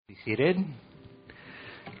Be seated.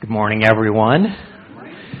 Good morning, everyone.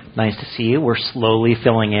 Nice to see you. We're slowly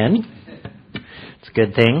filling in. It's a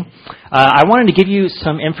good thing. I wanted to give you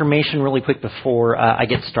some information really quick before I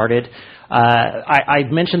get started. I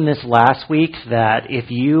mentioned this last week that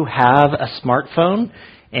if you have a smartphone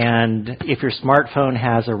and if your smartphone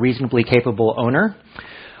has a reasonably capable owner,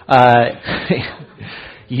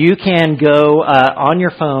 you can go on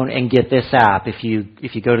your phone and get this app. If you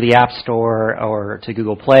go to the App Store or to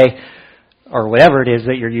Google Play or whatever it is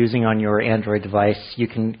that you're using on your Android device, you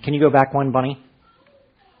can you go back one, Bunny?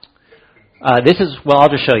 I'll just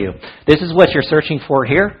show you. This is what you're searching for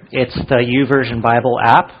here. It's the YouVersion Bible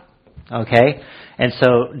app, okay? And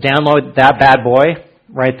so download that bad boy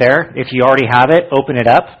right there. If you already have it, open it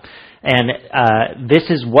up. And this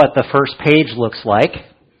is what the first page looks like.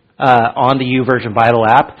 On the YouVersion Bible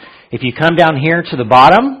app. If you come down here to the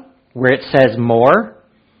bottom where it says More,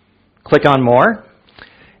 click on More,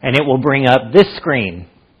 and it will bring up this screen.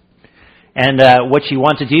 And what you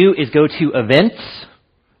want to do is go to Events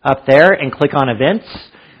up there and click on Events,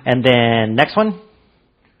 and then next one.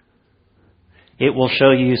 It will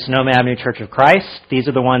show you Sonoma Avenue Church of Christ. These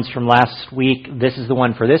are the ones from last week. This is the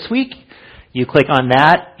one for this week. You click on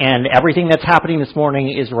that, and everything that's happening this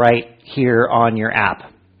morning is right here on your app.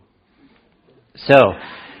 So,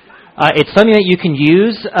 it's something that you can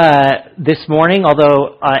use this morning,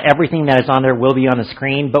 although everything that is on there will be on the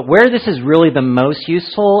screen. But where this is really the most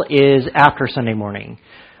useful is after Sunday morning.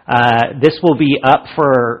 This will be up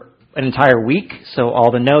for an entire week, so all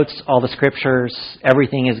the notes, all the scriptures,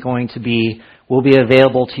 everything will be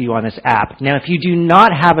available to you on this app. Now, if you do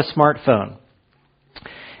not have a smartphone,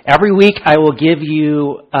 every week I will give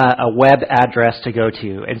you a web address to go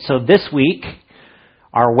to. And so this week,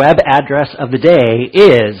 our web address of the day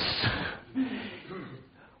is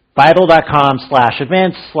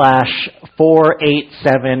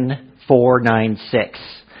bible.com/events/487496.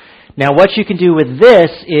 Now, what you can do with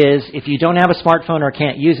this is, if you don't have a smartphone or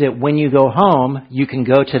can't use it, when you go home, you can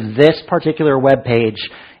go to this particular web page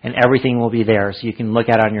and everything will be there. So you can look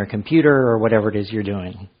at it on your computer or whatever it is you're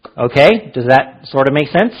doing. Okay? Does that sort of make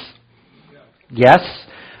sense? Yes?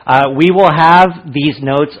 We will have these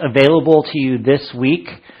notes available to you this week,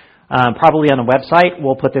 probably on the website.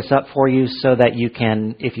 We'll put this up for you so that you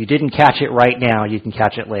can, if you didn't catch it right now, you can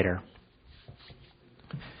catch it later.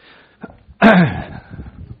 All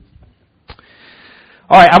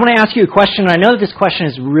right, I want to ask you a question. I know that this question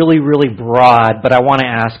is really, really broad, but I want to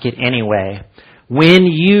ask it anyway. When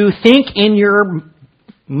you think in your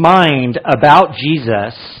mind about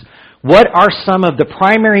Jesus, what are some of the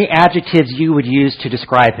primary adjectives you would use to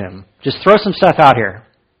describe him? Just throw some stuff out here.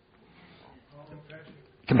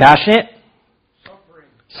 Compassionate.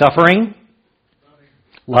 Suffering.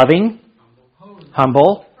 Loving.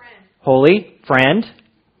 Humble. Holy. Friend.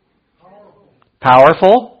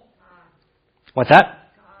 Powerful. What's that?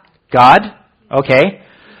 God. Okay.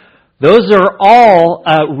 Those are all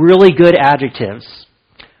really good adjectives.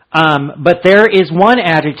 But there is one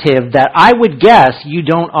adjective that I would guess you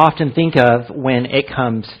don't often think of when it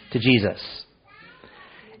comes to Jesus.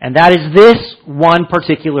 And that is this one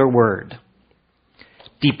particular word.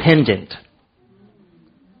 Dependent.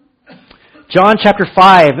 John chapter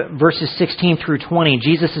 5, verses 16 through 20,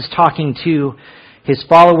 Jesus is talking to his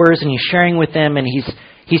followers and he's sharing with them, and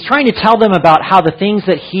he's trying to tell them about how the things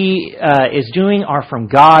that he is doing are from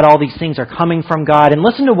God. All these things are coming from God. And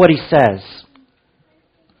listen to what he says.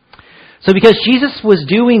 So because Jesus was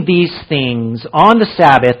doing these things on the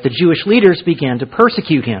Sabbath, the Jewish leaders began to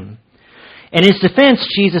persecute him. In his defense,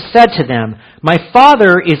 Jesus said to them, "My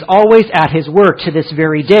Father is always at his work to this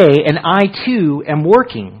very day, and I too am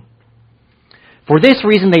working." For this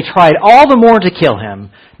reason they tried all the more to kill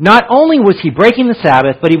him. Not only was he breaking the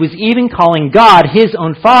Sabbath, but he was even calling God his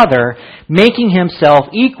own Father, making himself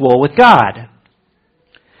equal with God.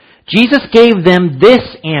 Jesus gave them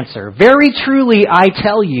this answer, "Very truly I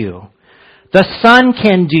tell you, the Son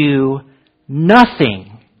can do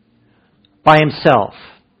nothing by himself.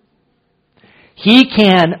 He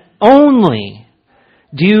can only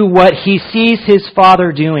do what he sees his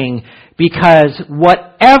Father doing, because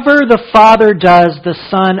whatever the Father does, the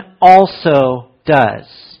Son also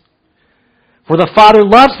does. For the Father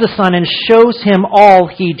loves the Son and shows him all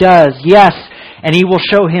he does. Yes, and he will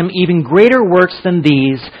show him even greater works than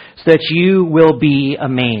these, so that you will be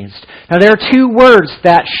amazed." Now there are two words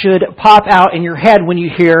that should pop out in your head when you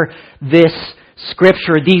hear this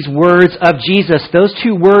scripture, these words of Jesus. Those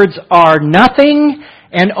two words are nothing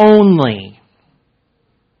and only.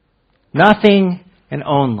 Nothing and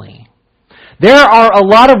only. There are a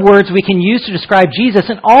lot of words we can use to describe Jesus,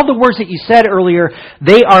 and all the words that you said earlier,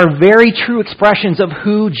 they are very true expressions of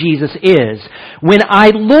who Jesus is. When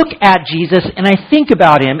I look at Jesus and I think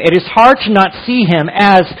about him, it is hard to not see him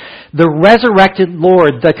as the resurrected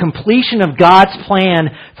Lord, the completion of God's plan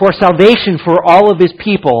for salvation for all of his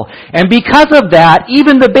people. And because of that,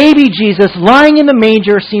 even the baby Jesus lying in the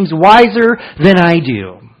manger seems wiser than I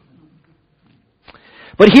do.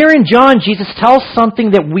 But here in John, Jesus tells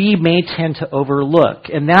something that we may tend to overlook,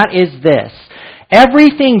 and that is this.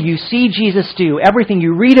 Everything you see Jesus do, everything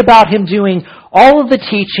you read about him doing, all of the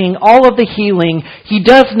teaching, all of the healing, he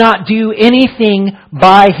does not do anything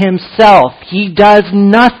by himself. He does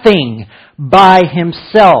nothing by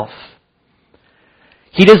himself.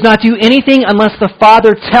 He does not do anything unless the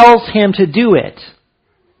Father tells him to do it.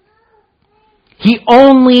 He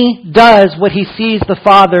only does what he sees the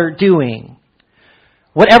Father doing.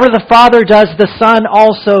 Whatever the Father does, the Son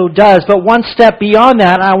also does. But one step beyond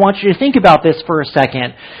that, I want you to think about this for a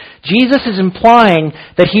second. Jesus is implying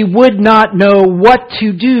that he would not know what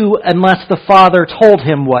to do unless the Father told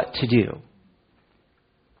him what to do.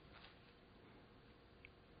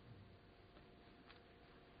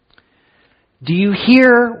 Do you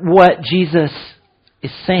hear what Jesus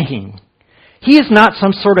is saying? He is not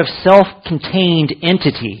some sort of self-contained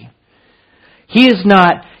entity. He is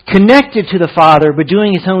not connected to the Father, but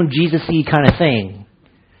doing his own Jesus-y kind of thing.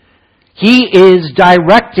 He is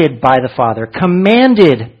directed by the Father,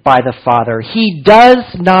 commanded by the Father. He does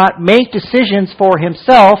not make decisions for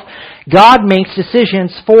himself. God makes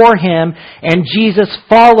decisions for him, and Jesus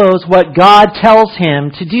follows what God tells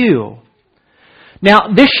him to do. Now,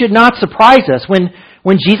 this should not surprise us.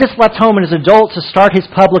 When Jesus left home as an adult to start his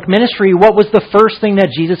public ministry, what was the first thing that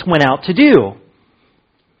Jesus went out to do?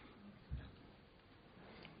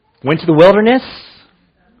 Went to the wilderness,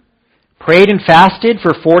 prayed and fasted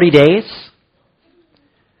for 40 days.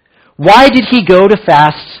 Why did he go to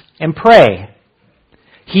fast and pray?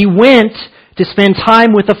 He went to spend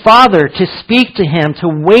time with the Father, to speak to him,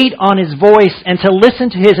 to wait on his voice, and to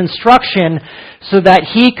listen to his instruction so that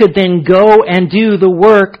he could then go and do the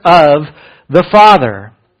work of the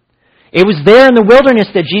Father. It was there in the wilderness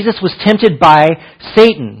that Jesus was tempted by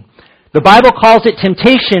Satan. The Bible calls it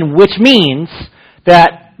temptation, which means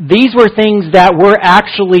that these were things that were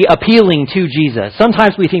actually appealing to Jesus.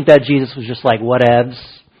 Sometimes we think that Jesus was just like, whatevs.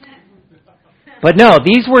 But no,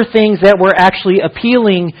 these were things that were actually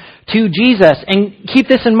appealing to Jesus. And keep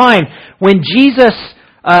this in mind, when Jesus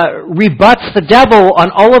rebuts the devil on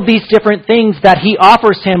all of these different things that he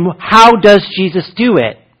offers him, how does Jesus do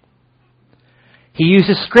it? He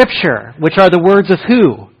uses Scripture, which are the words of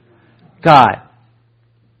who? God.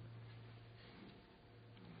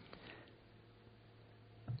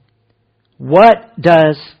 What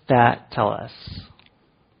does that tell us?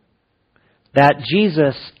 That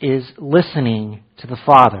Jesus is listening to the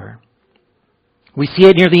Father. We see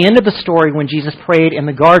it near the end of the story when Jesus prayed in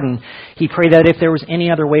the garden. He prayed that if there was any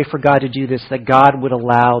other way for God to do this, that God would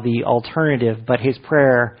allow the alternative. But his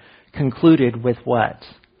prayer concluded with what?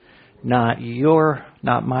 Not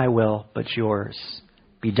my will, but yours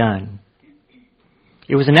be done.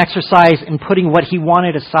 It was an exercise in putting what he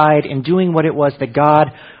wanted aside and doing what it was that God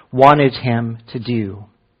wanted him to do.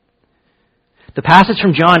 The passage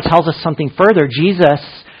from John tells us something further. Jesus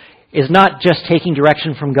is not just taking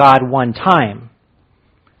direction from God one time.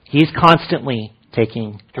 He's constantly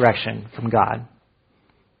taking direction from God.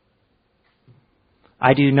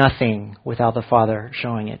 I do nothing without the Father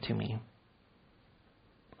showing it to me.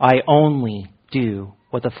 I only do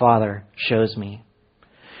what the Father shows me.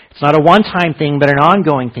 It's not a one-time thing, but an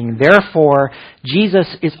ongoing thing. Therefore,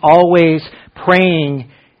 Jesus is always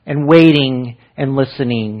praying and waiting and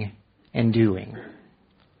listening and doing.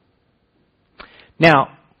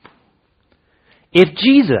 Now, if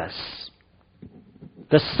Jesus,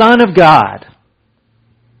 the Son of God,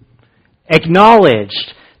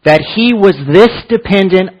 acknowledged that he was this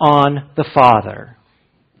dependent on the Father,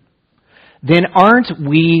 then aren't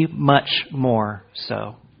we much more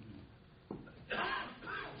so?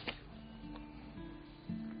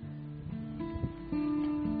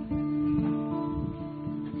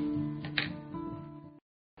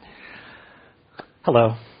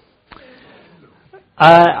 Hello.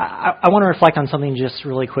 I want to reflect on something just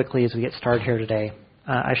really quickly as we get started here today.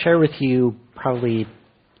 I shared with you probably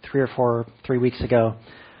 3 weeks ago,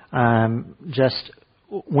 just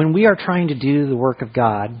when we are trying to do the work of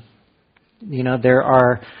God, there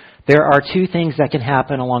are two things that can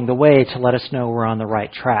happen along the way to let us know we're on the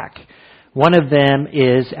right track. One of them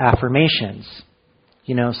is affirmations.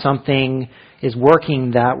 Something is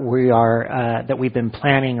working that we've been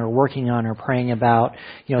planning or working on or praying about.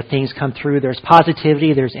 Things come through. There's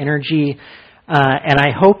positivity. There's energy. And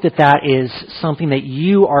I hope that is something that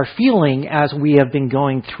you are feeling as we have been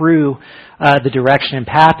going through the direction and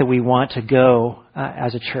path that we want to go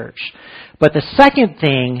as a church. But the second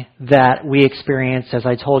thing that we experience, as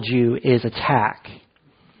I told you, is attack.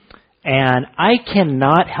 And I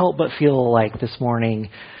cannot help but feel like this morning,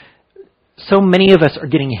 so many of us are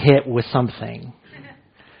getting hit with something.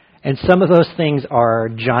 And some of those things are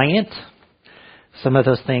giant. Some of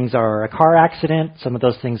those things are a car accident. Some of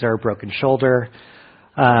those things are a broken shoulder.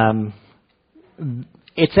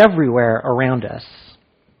 It's everywhere around us.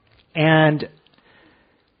 And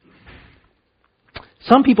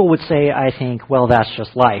some people would say, I think, well, that's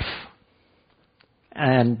just life.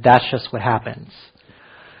 And that's just what happens.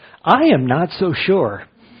 I am not so sure.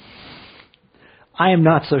 I am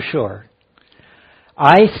not so sure.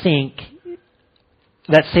 I think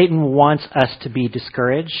that Satan wants us to be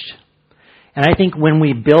discouraged. And I think when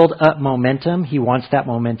we build up momentum, he wants that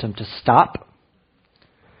momentum to stop.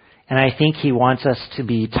 And I think he wants us to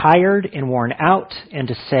be tired and worn out and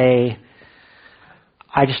to say,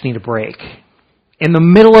 I just need a break. In the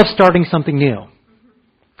middle of starting something new,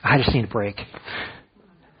 I just need a break.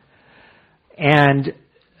 And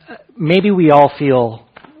maybe we all feel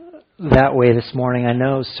that way this morning. I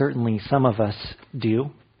know certainly some of us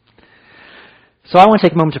do. So I want to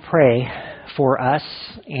take a moment to pray for us.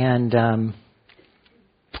 And,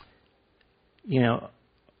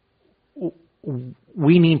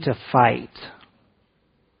 we need to fight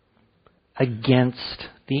against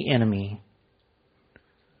the enemy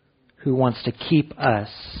who wants to keep us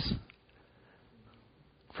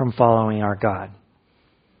from following our God.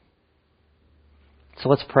 So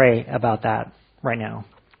let's pray about that right now.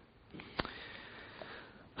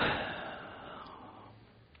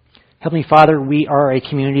 Heavenly Father, we are a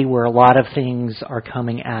community where a lot of things are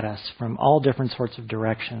coming at us from all different sorts of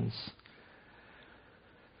directions.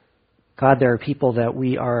 God, there are people that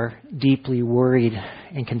we are deeply worried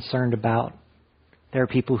and concerned about. There are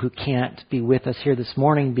people who can't be with us here this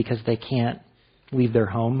morning because they can't leave their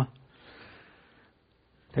home.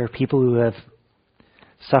 There are people who have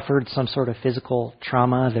suffered some sort of physical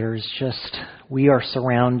trauma. We are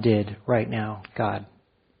surrounded right now, God.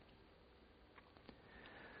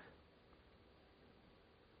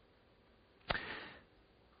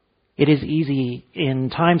 It is easy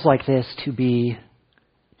in times like this to be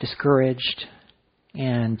discouraged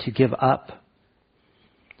and to give up,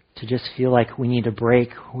 to just feel like we need a break,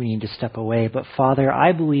 we need to step away. But Father,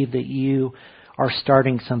 I believe that you are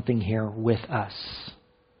starting something here with us.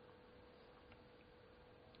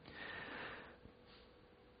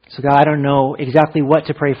 So God, I don't know exactly what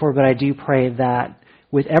to pray for, but I do pray that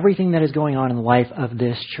with everything that is going on in the life of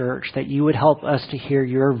this church, that you would help us to hear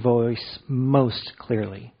your voice most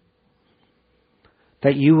clearly.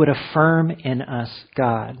 That you would affirm in us,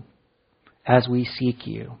 God, as we seek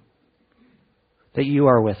you, that you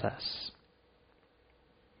are with us.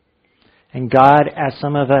 And God, as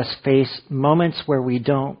some of us face moments where we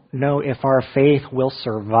don't know if our faith will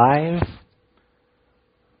survive,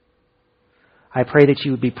 I pray that you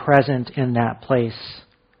would be present in that place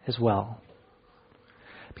as well.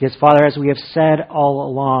 Because, Father, as we have said all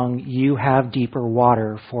along, you have deeper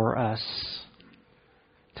water for us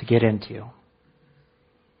to get into.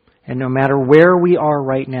 And no matter where we are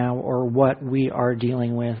right now or what we are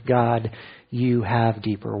dealing with, God, you have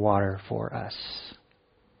deeper water for us.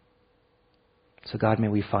 So God, may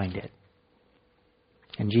we find it.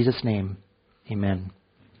 In Jesus' name, amen.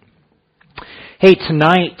 Hey,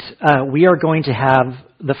 tonight we are going to have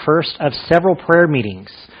the first of several prayer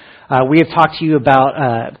meetings. We have talked to you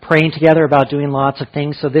about praying together, about doing lots of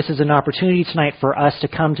things. So this is an opportunity tonight for us to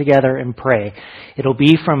come together and pray. It'll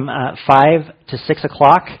be from 5 to 6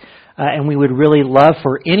 o'clock. And we would really love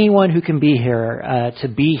for anyone who can be here to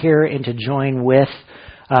be here and to join with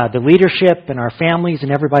the leadership and our families and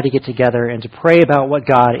everybody get together and to pray about what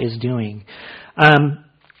God is doing.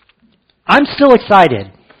 I'm still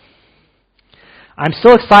excited. I'm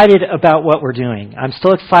still excited about what we're doing. I'm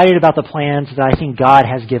still excited about the plans that I think God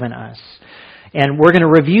has given us. And we're going to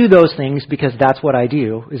review those things because that's what I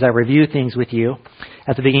do, is I review things with you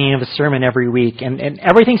at the beginning of a sermon every week. And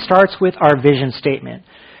everything starts with our vision statement.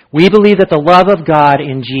 We believe that the love of God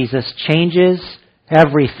in Jesus changes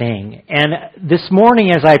everything. And this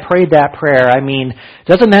morning as I prayed that prayer,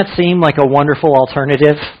 doesn't that seem like a wonderful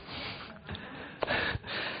alternative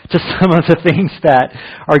to some of the things that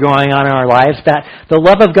are going on in our lives? That the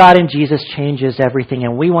love of God in Jesus changes everything,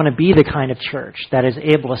 and we want to be the kind of church that is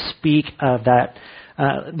able to speak of that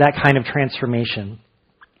kind of transformation.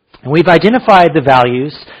 And we've identified the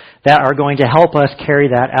values that are going to help us carry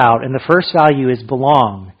that out. And the first value is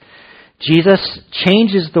belong. Jesus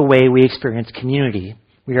changes the way we experience community.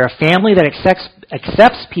 We are a family that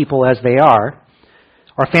accepts people as they are.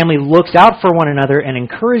 Our family looks out for one another and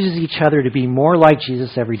encourages each other to be more like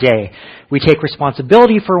Jesus every day. We take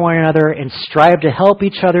responsibility for one another and strive to help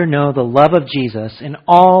each other know the love of Jesus in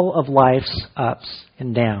all of life's ups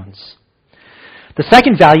and downs. The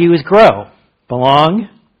second value is grow. Belong,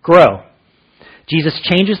 grow. Jesus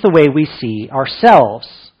changes the way we see ourselves.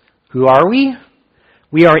 Who are we?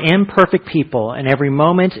 We are imperfect people, and every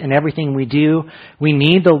moment and everything we do, we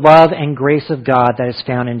need the love and grace of God that is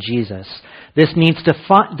found in Jesus. This need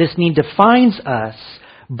defines us,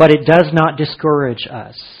 but it does not discourage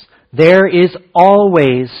us. There is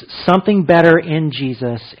always something better in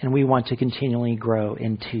Jesus, and we want to continually grow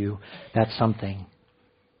into that something.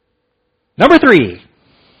 Number 3,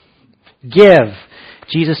 give.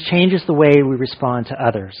 Jesus changes the way we respond to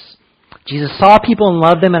others. Jesus saw people and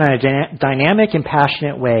loved them in a dynamic and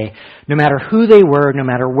passionate way. No matter who they were, no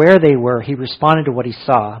matter where they were, he responded to what he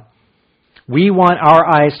saw. We want our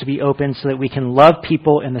eyes to be open so that we can love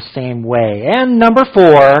people in the same way. And number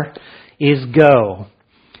 4 is go.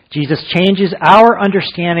 Jesus changes our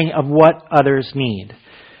understanding of what others need.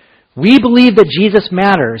 We believe that Jesus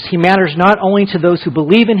matters. He matters not only to those who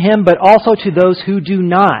believe in him, but also to those who do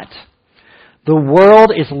not. The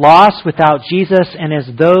world is lost without Jesus, and as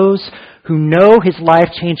those who know his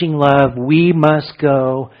life-changing love, we must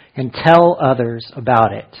go and tell others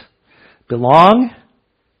about it. Belong,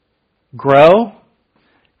 grow,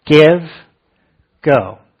 give,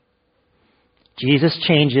 go. Jesus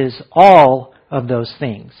changes all of those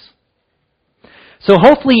things. So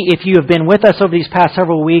hopefully, if you have been with us over these past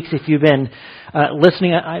several weeks, if you've been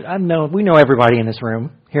listening, I know we know everybody in this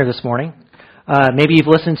room here this morning. Maybe you've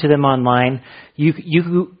listened to them online.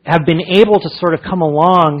 You have been able to sort of come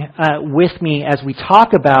along with me as we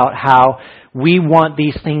talk about how we want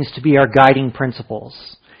these things to be our guiding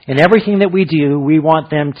principles. In everything that we do, we want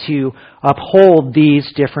them to uphold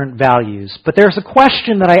these different values. But there's a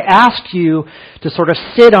question that I asked you to sort of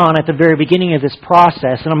sit on at the very beginning of this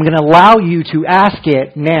process, and I'm going to allow you to ask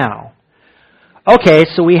it now. Okay,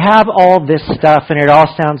 so we have all this stuff, and it all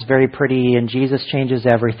sounds very pretty, and Jesus changes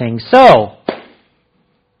everything. So,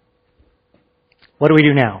 what do we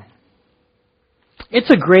do now? It's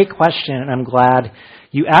a great question, and I'm glad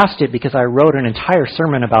you asked it because I wrote an entire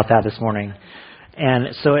sermon about that this morning.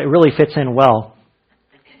 And so it really fits in well.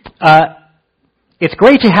 It's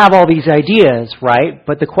great to have all these ideas, right?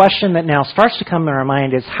 But the question that now starts to come in our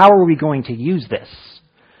mind is, how are we going to use this?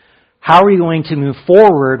 How are we going to move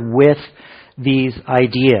forward with these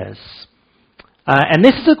ideas? And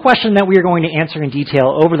this is a question that we are going to answer in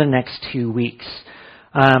detail over the next 2 weeks.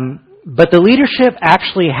 But the leadership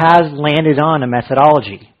actually has landed on a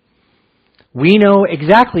methodology. We know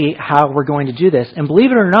exactly how we're going to do this. And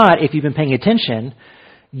believe it or not, if you've been paying attention,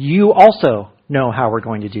 you also know how we're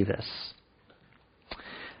going to do this.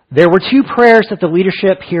 There were 2 prayers that the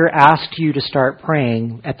leadership here asked you to start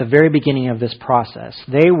praying at the very beginning of this process.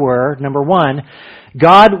 They were, number 1,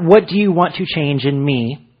 God, what do you want to change in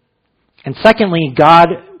me? And secondly, God,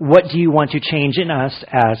 what do you want to change in us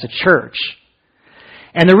as a church?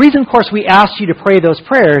 And the reason, of course, we asked you to pray those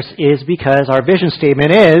prayers is because our vision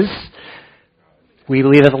statement is, we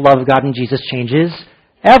believe that the love of God in Jesus changes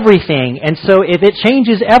everything. And so if it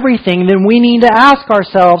changes everything, then we need to ask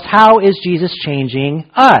ourselves, how is Jesus changing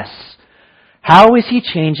us? How is he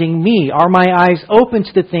changing me? Are my eyes open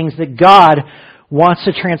to the things that God wants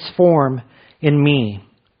to transform in me?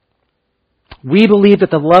 We believe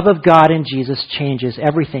that the love of God in Jesus changes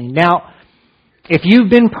everything. Now, if you've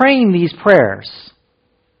been praying these prayers,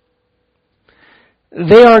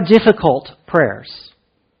 they are difficult prayers.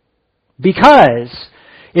 Because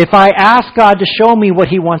if I ask God to show me what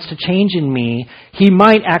he wants to change in me, he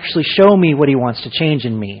might actually show me what he wants to change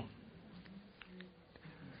in me.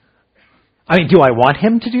 I mean, do I want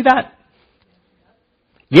him to do that?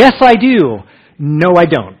 Yes, I do. No, I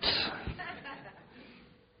don't.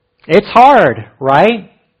 It's hard,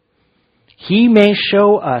 right? He may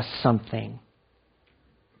show us something.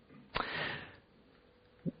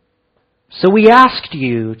 So we asked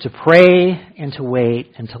you to pray and to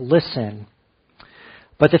wait and to listen.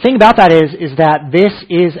 But the thing about that is that this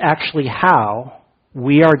is actually how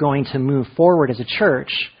we are going to move forward as a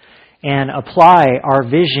church and apply our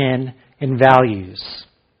vision and values.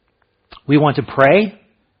 We want to pray,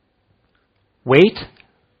 wait,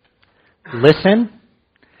 listen,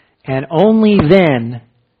 and only then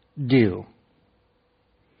do.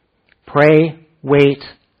 Pray, wait,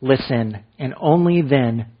 listen, and only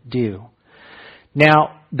then do.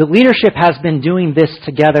 Now, the leadership has been doing this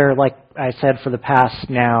together, like I said, for the past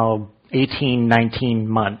now 18, 19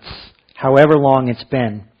 months, however long it's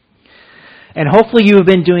been. And hopefully you have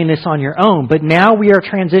been doing this on your own, but now we are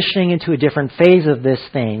transitioning into a different phase of this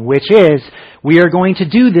thing, which is we are going to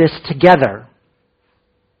do this together.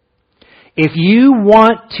 If you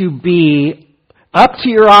want to be up to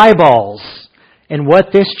your eyeballs in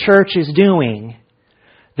what this church is doing,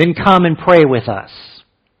 then come and pray with us.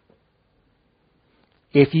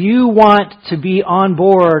 If you want to be on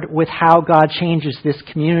board with how God changes this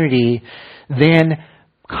community, then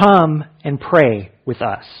come and pray with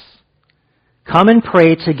us. Come and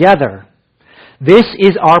pray together. This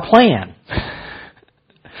is our plan.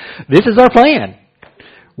 This is our plan.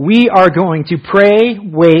 We are going to pray,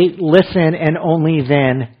 wait, listen, and only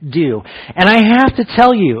then do. And I have to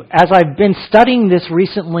tell you, as I've been studying this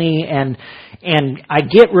recently and I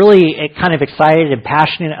get really kind of excited and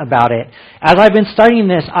passionate about it, as I've been studying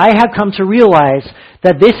this, I have come to realize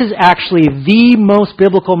that this is actually the most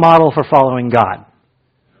biblical model for following God.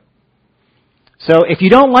 So if you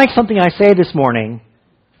don't like something I say this morning,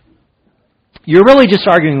 you're really just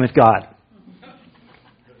arguing with God.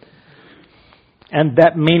 And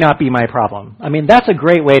that may not be my problem. I mean, that's a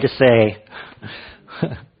great way to say,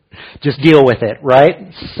 just deal with it,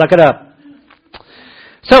 right? Suck it up.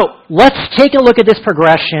 So, let's take a look at this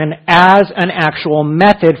progression as an actual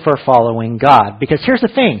method for following God. Because here's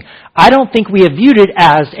the thing. I don't think we have viewed it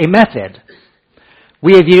as a method.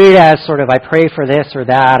 We have viewed it as sort of, I pray for this or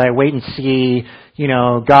that, I wait and see,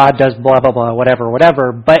 God does blah, blah, blah,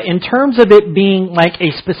 whatever. But in terms of it being like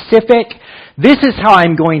a specific, this is how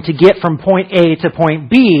I'm going to get from point A to point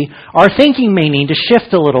B, our thinking may need to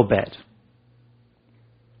shift a little bit.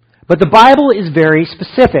 But the Bible is very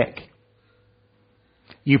specific.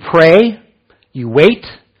 You pray, you wait,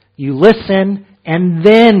 you listen, and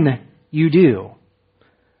then you do.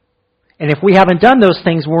 And if we haven't done those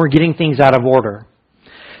things, we're getting things out of order.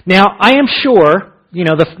 Now, I am sure,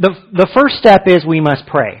 the first step is we must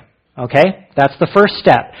pray. Okay? That's the first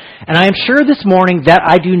step. And I am sure this morning that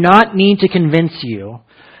I do not need to convince you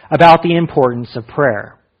about the importance of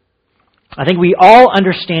prayer. I think we all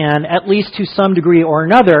understand, at least to some degree or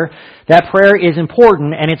another, that prayer is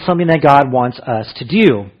important and it's something that God wants us to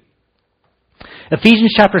do.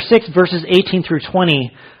 Ephesians chapter 6, verses 18 through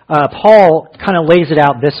 20, Paul kind of lays it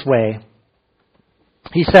out this way.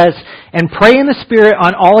 He says, "And pray in the Spirit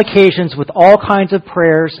on all occasions with all kinds of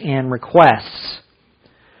prayers and requests.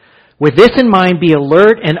 With this in mind, be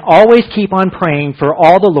alert and always keep on praying for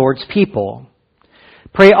all the Lord's people.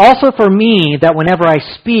 Pray also for me that whenever I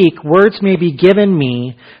speak, words may be given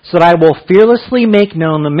me, so that I will fearlessly make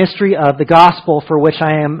known the mystery of the gospel for which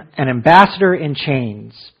I am an ambassador in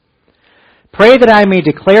chains. Pray that I may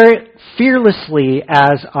declare it fearlessly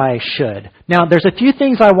as I should." Now, there's a few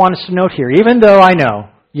things I want us to note here, even though I know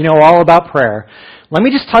you know all about prayer. Let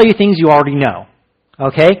me just tell you things you already know,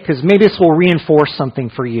 okay? Because maybe this will reinforce something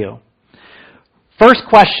for you. First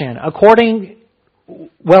question,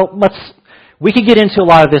 we could get into a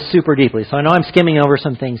lot of this super deeply, so I know I'm skimming over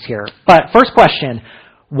some things here. But first question,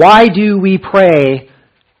 why do we pray,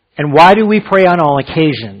 and why do we pray on all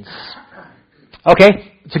occasions?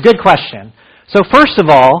 Okay, it's a good question. So first of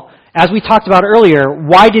all, as we talked about earlier,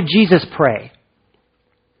 why did Jesus pray?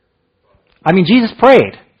 Jesus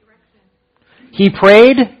prayed. He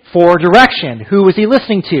prayed for direction. Who was he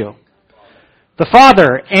listening to? The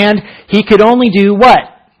Father. And he could only do what?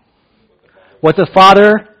 What the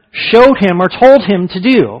Father showed him or told him to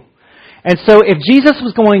do. And so if Jesus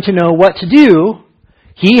was going to know what to do,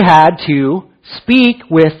 he had to speak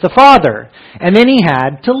with the Father. And then he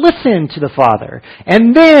had to listen to the Father.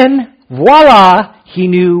 And then, voila, he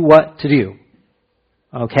knew what to do.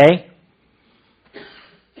 Okay?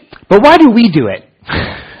 But why do we do it?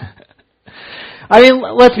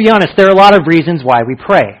 Let's be honest, there are a lot of reasons why we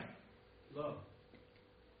pray.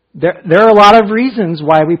 There are a lot of reasons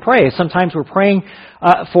why we pray. Sometimes we're praying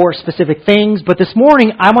for specific things, but this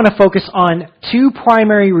morning I want to focus on two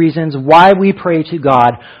primary reasons why we pray to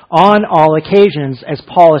God on all occasions, as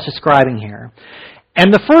Paul is describing here.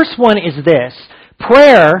 And the first one is this: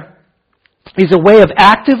 prayer is a way of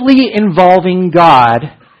actively involving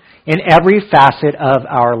God in every facet of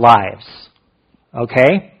our lives.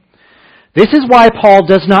 Okay? This is why Paul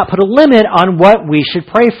does not put a limit on what we should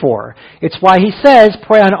pray for. It's why he says,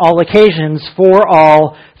 pray on all occasions for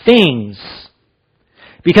all things.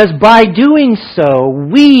 Because by doing so,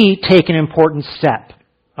 we take an important step.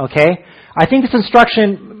 Okay? I think this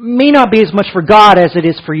instruction may not be as much for God as it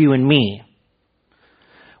is for you and me.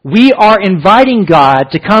 We are inviting God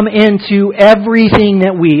to come into everything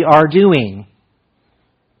that we are doing.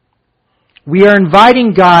 We are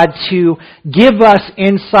inviting God to give us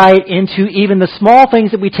insight into even the small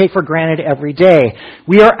things that we take for granted every day.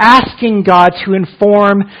 We are asking God to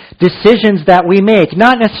inform decisions that we make,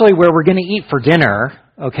 not necessarily where we're going to eat for dinner,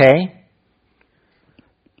 okay?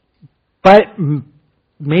 But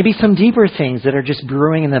maybe some deeper things that are just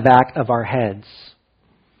brewing in the back of our heads.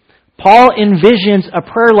 Paul envisions a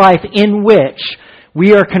prayer life in which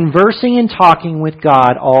we are conversing and talking with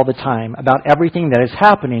God all the time about everything that is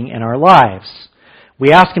happening in our lives.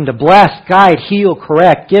 We ask Him to bless, guide, heal,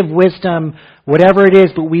 correct, give wisdom, whatever it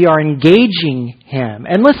is, but we are engaging Him.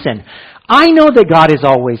 And listen, I know that God is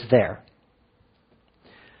always there.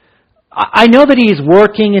 I know that He is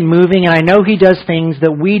working and moving, and I know He does things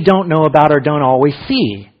that we don't know about or don't always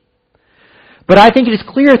see. But I think it is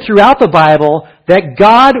clear throughout the Bible that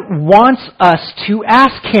God wants us to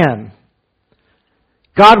ask Him.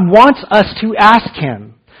 God wants us to ask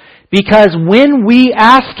Him. Because when we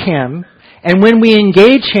ask Him and when we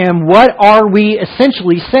engage Him, what are we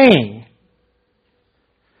essentially saying?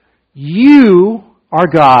 You are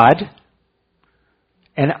God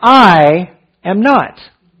and I am not.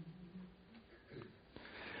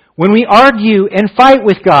 When we argue and fight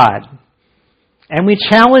with God and we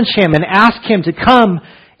challenge Him and ask Him to come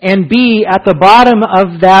and be at the bottom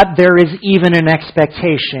of that, there is even an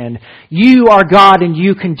expectation. You are God and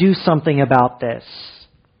you can do something about this.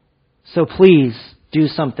 So please do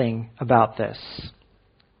something about this.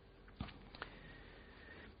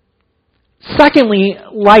 Secondly,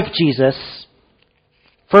 like Jesus,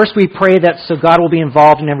 first we pray that so God will be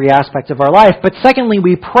involved in every aspect of our life. But secondly,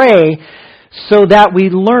 we pray so that we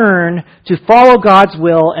learn to follow God's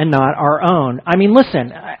will and not our own. I mean,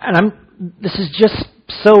 listen, this is just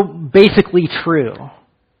so basically true.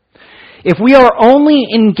 If we are only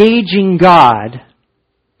engaging God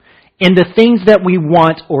in the things that we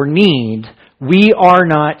want or need, we are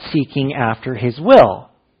not seeking after His will,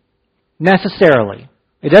 necessarily.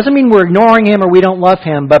 It doesn't mean we're ignoring Him or we don't love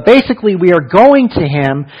Him, but basically we are going to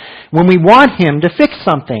Him when we want Him to fix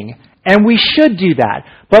something, and we should do that.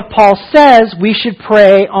 But Paul says we should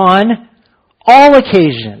pray on all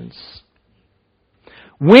occasions.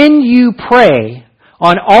 When you pray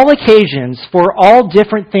on all occasions for all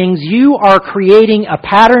different things, you are creating a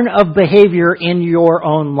pattern of behavior in your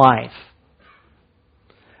own life.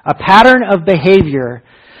 A pattern of behavior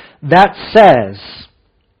that says,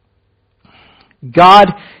 God,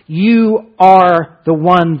 you are the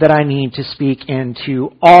one that I need to speak into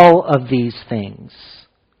all of these things.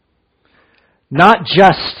 Not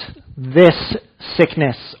just this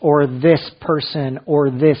sickness or this person or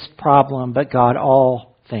this problem, but God,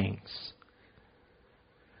 all things.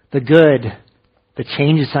 The good, the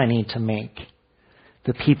changes I need to make,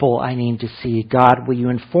 the people I need to see. God, will you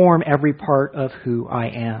inform every part of who I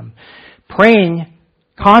am? Praying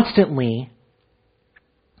constantly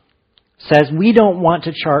says we don't want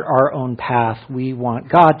to chart our own path. We want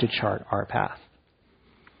God to chart our path.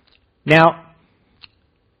 Now,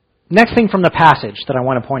 next thing from the passage that I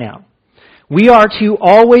want to point out. We are to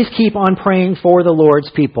always keep on praying for the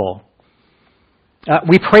Lord's people.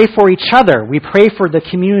 We pray for each other. We pray for the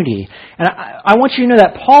community. And I want you to know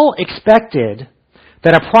that Paul expected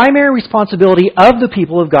that a primary responsibility of the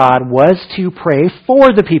people of God was to pray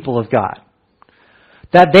for the people of God.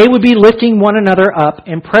 That they would be lifting one another up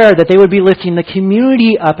in prayer, that they would be lifting the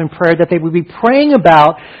community up in prayer, that they would be praying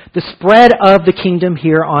about the spread of the kingdom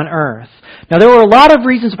here on earth. Now, there were a lot of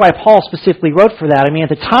reasons why Paul specifically wrote for that. I mean, at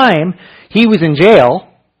the time, he was in jail,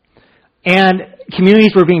 and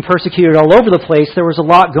communities were being persecuted all over the place. There was a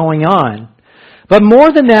lot going on. But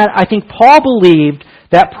more than that, I think Paul believed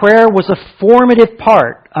that prayer was a formative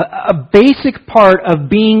part, a basic part of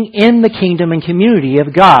being in the kingdom and community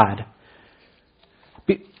of God.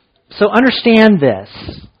 So understand this,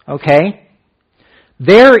 okay?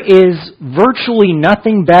 There is virtually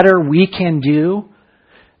nothing better we can do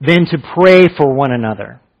than to pray for one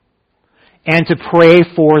another. And to pray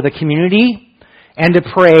for the community, and to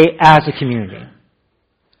pray as a community.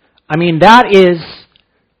 I mean, that is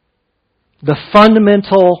the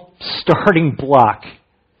fundamental starting block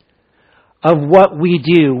of what we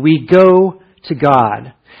do. We go to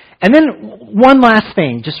God. And then one last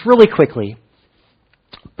thing, just really quickly.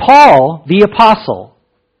 Paul, the apostle,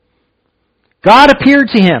 God appeared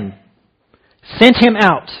to him, sent him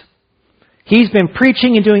out. He's been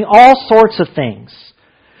preaching and doing all sorts of things.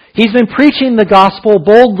 He's been preaching the gospel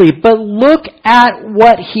boldly, but look at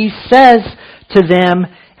what he says to them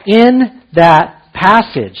in that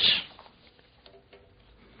passage.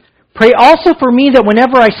 Pray also for me that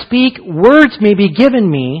whenever I speak, words may be given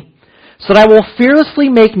me, so that I will fearlessly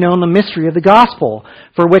make known the mystery of the gospel,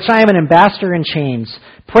 for which I am an ambassador in chains.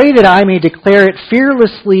 Pray that I may declare it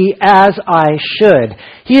fearlessly as I should.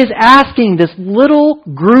 He is asking this little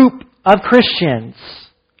group of Christians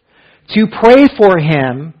to pray for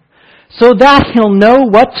him so that he'll know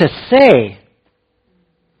what to say.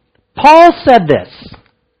 Paul said this.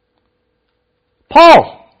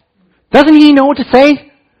 Paul, doesn't he know what to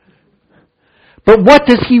say? But what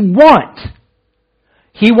does he want?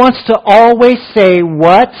 He wants to always say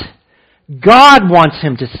what God wants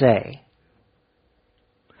him to say.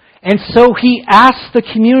 And so he asks the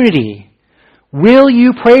community, will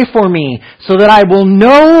you pray for me so that I will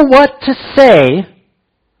know what to say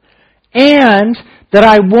and that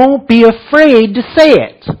I won't be afraid to say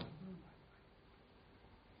it?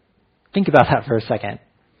 Think about that for a second.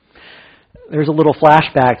 There's a little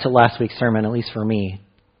flashback to last week's sermon, at least for me,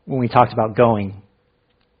 when we talked about going.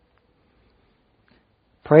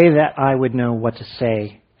 Pray that I would know what to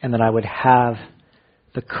say and that I would have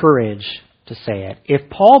the courage to say it. If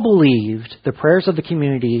Paul believed the prayers of the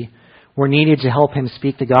community were needed to help him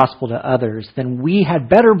speak the gospel to others, then we had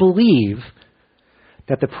better believe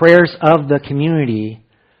that the prayers of the community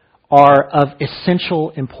are of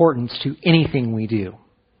essential importance to anything we do.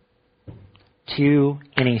 To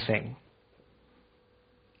anything.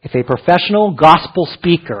 If a professional gospel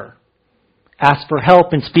speaker asks for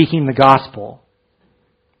help in speaking the gospel,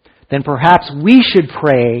 then perhaps we should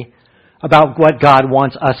pray about what God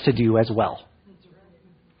wants us to do as well.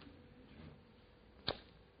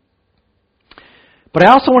 But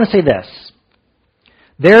I also want to say this.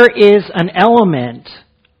 There is an element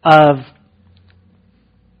of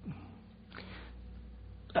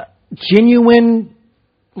genuine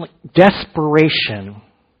desperation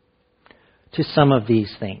to some of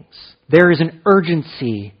these things. There is an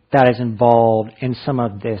urgency that is involved in some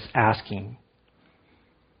of this asking.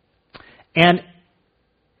 And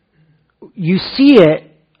you see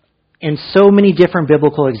it in so many different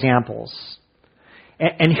biblical examples.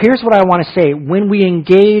 And here's what I want to say. When we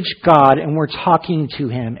engage God and we're talking to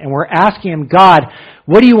Him and we're asking Him, God,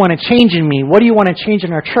 what do you want to change in me? What do you want to change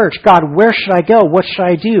in our church? God, where should I go? What should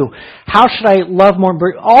I do? How should I love more?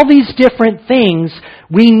 All these different things,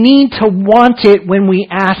 we need to want it when we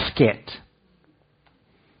ask it.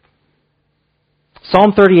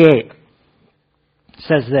 Psalm 38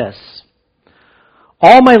 says this,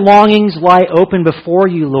 all my longings lie open before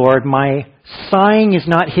you, Lord. My sighing is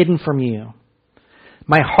not hidden from you.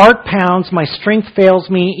 My heart pounds, my strength fails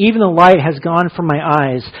me, even the light has gone from my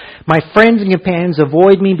eyes. My friends and companions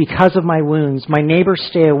avoid me because of my wounds. My neighbors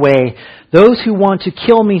stay away. Those who want to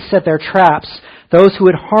kill me set their traps. Those who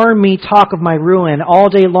would harm me talk of my ruin. All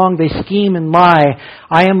day long they scheme and lie.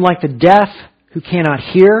 I am like the deaf who cannot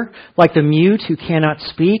hear, like the mute who cannot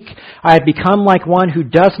speak. I have become like one who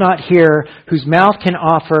does not hear, whose mouth can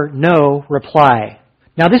offer no reply.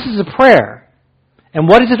 Now this is a prayer. And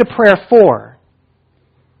what is it a prayer for?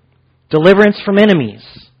 Deliverance from enemies.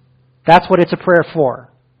 That's what it's a prayer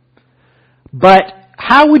for. But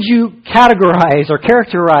how would you categorize or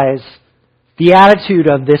characterize the attitude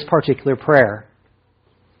of this particular prayer?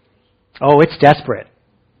 Oh, it's desperate.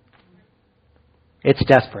 It's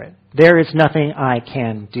desperate. There is nothing I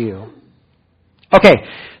can do. Okay,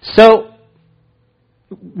 so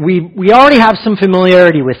we already have some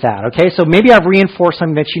familiarity with that, okay? So maybe I've reinforced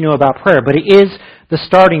something that you know about prayer, but it is the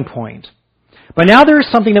starting point. But now there is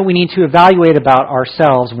something that we need to evaluate about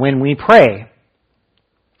ourselves when we pray.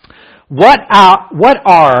 What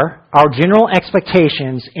are our general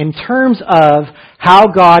expectations in terms of how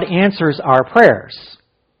God answers our prayers?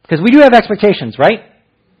 Because we do have expectations, right?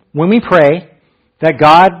 When we pray, that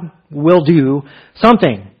God will do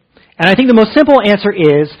something. And I think the most simple answer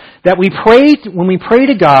is that when we pray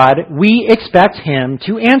to God, we expect Him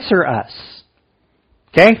to answer us.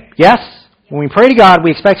 Okay? Yes? When we pray to God,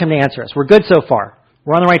 we expect Him to answer us. We're good so far.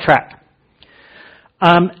 We're on the right track.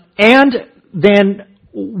 And then,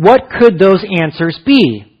 what could those answers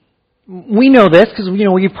be? We know this because,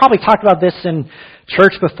 we've probably talked about this in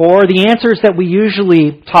church before. The answers that we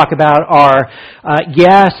usually talk about are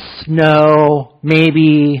yes, no,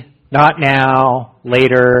 maybe, not now,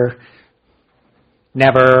 later,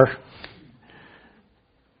 never.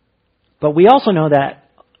 But we also know that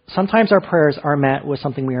sometimes our prayers are met with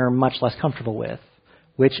something we are much less comfortable with,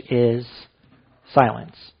 which is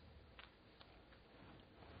silence.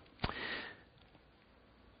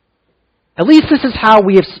 At least this is how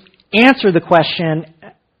we have answered the question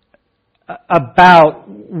about,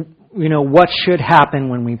 what should happen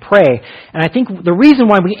when we pray. And I think the reason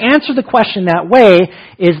why we answer the question that way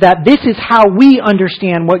is that this is how we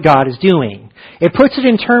understand what God is doing. It puts it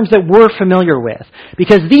in terms that we're familiar with.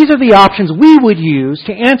 Because these are the options we would use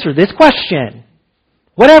to answer this question.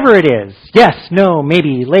 Whatever it is. Yes, no,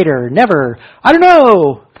 maybe, later, never. I don't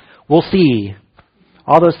know. We'll see.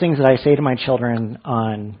 All those things that I say to my children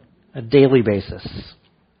on a daily basis.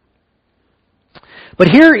 But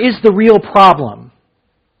here is the real problem.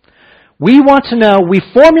 We want to know, we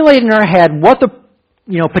formulate in our head what the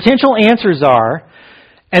potential answers are,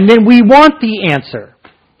 and then we want the answer.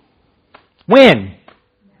 When?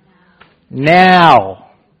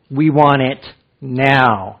 Now. We want it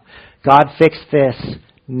now. God fix this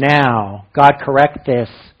now. God correct this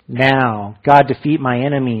now. God defeat my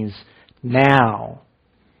enemies now.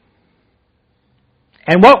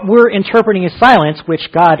 And what we're interpreting is silence, which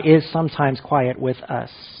God is sometimes quiet with us.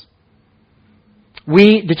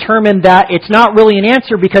 We determine that it's not really an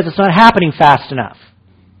answer because it's not happening fast enough.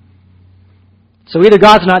 So either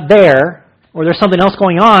God's not there, or there's something else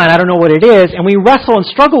going on, I don't know what it is, and we wrestle and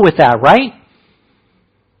struggle with that, right?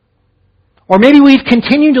 Or maybe we've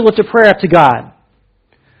continued to lift a prayer up to God,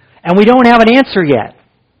 and we don't have an answer yet.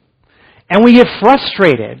 And we get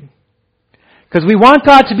frustrated, because we want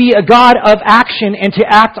God to be a God of action and to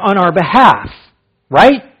act on our behalf,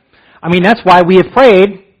 right? I mean, that's why we have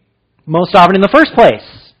prayed most often in the first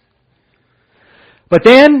place. But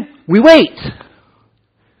then we wait.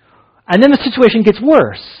 And then the situation gets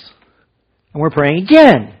worse. And we're praying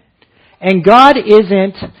again. And God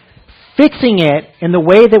isn't fixing it in the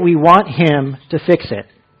way that we want Him to fix it.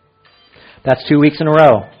 That's 2 weeks in a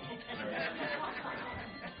row.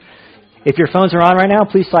 If your phones are on right now,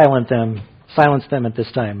 please silence them at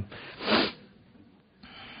this time.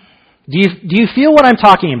 Do you feel what I'm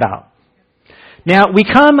talking about? Now, we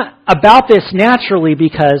come about this naturally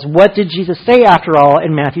because what did Jesus say, after all,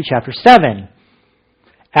 in Matthew chapter 7?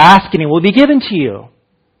 Ask and it will be given to you.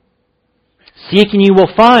 Seek and you will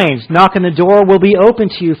find. Knock and the door will be open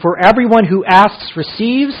to you. For everyone who asks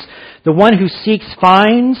receives. The one who seeks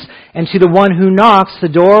finds. And to the one who knocks, the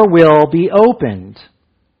door will be opened.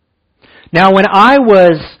 Now, when I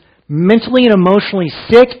was mentally and emotionally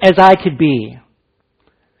sick as I could be,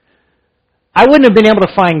 I wouldn't have been able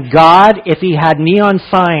to find God if He had neon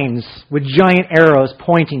signs with giant arrows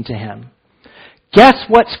pointing to Him. Guess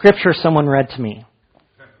what scripture someone read to me?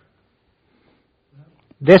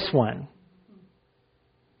 This one.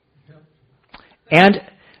 And,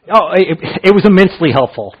 it was immensely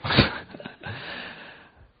helpful.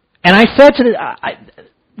 And I said to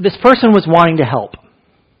this person was wanting to help.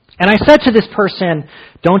 And I said to this person,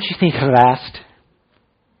 don't you think I've asked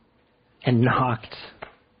and knocked?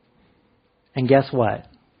 And guess what?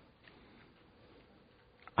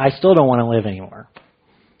 I still don't want to live anymore.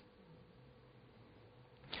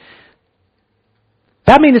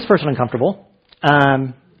 That made this person uncomfortable.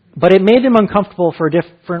 But it made them uncomfortable for a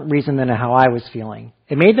different reason than how I was feeling.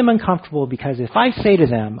 It made them uncomfortable because if I say to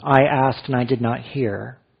them, I asked and I did not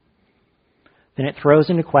hear, then it throws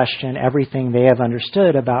into question everything they have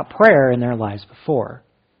understood about prayer in their lives before.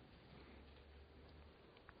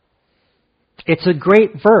 It's a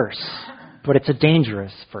great verse, but it's a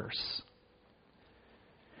dangerous verse.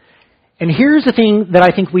 And here's the thing that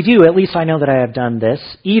I think we do, at least I know that I have done this.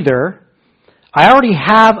 Either I already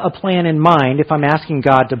have a plan in mind if I'm asking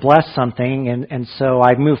God to bless something, and so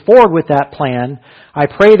I move forward with that plan. I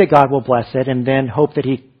pray that God will bless it and then hope that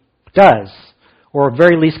He does, or at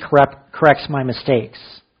very least corrects my mistakes.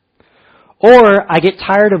 Or I get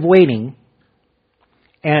tired of waiting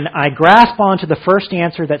and I grasp onto the first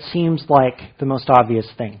answer that seems like the most obvious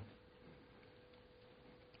thing.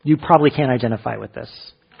 You probably can't identify with this.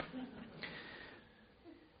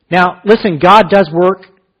 Now, listen, God does work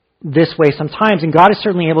this way sometimes, and God is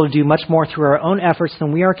certainly able to do much more through our own efforts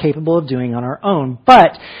than we are capable of doing on our own.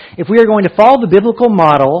 But if we are going to follow the biblical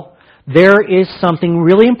model, there is something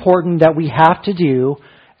really important that we have to do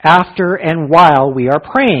after and while we are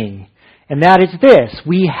praying. And that is this: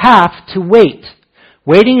 we have to wait.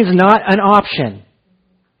 Waiting is not an option.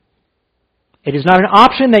 It is not an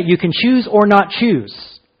option that you can choose or not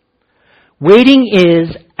choose. Waiting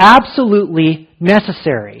is absolutely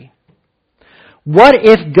necessary. What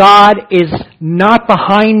if God is not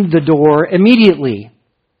behind the door immediately?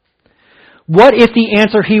 What if the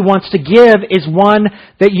answer He wants to give is one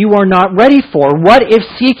that you are not ready for? What if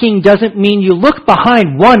seeking doesn't mean you look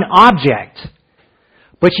behind one object,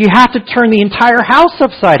 but you have to turn the entire house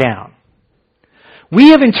upside down? We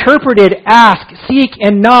have interpreted ask, seek,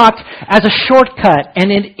 and knock as a shortcut,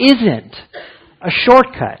 and it isn't a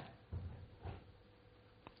shortcut.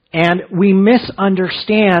 And we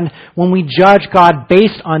misunderstand when we judge God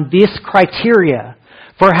based on this criteria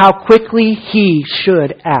for how quickly He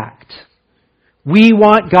should act. We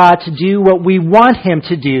want God to do what we want Him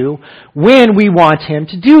to do when we want Him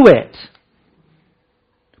to do it.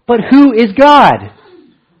 But who is God?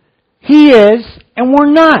 He is, and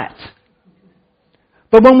we're not.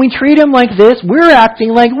 But when we treat Him like this, we're acting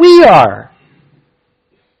like we are.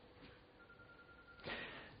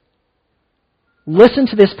 Listen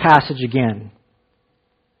to this passage again.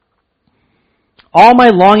 All my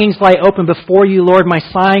longings lie open before you, Lord. My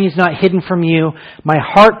sighing is not hidden from you. My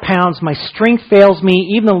heart pounds. My strength fails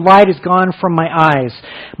me. Even the light is gone from my eyes.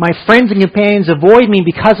 My friends and companions avoid me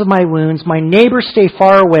because of my wounds. My neighbors stay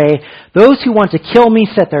far away. Those who want to kill me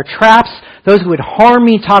set their traps. Those who would harm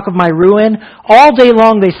me talk of my ruin. All day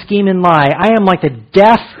long they scheme and lie. I am like the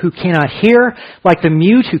deaf who cannot hear, like the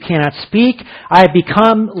mute who cannot speak. I have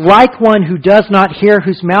become like one who does not hear,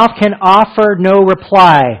 whose mouth can offer no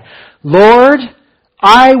reply. Lord,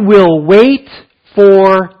 I will wait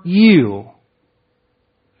for you.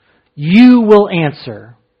 You will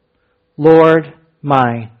answer, Lord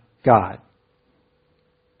my God.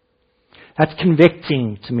 That's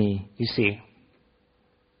convicting to me, you see.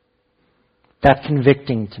 That's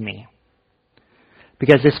convicting to me.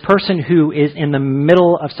 Because this person who is in the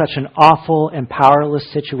middle of such an awful and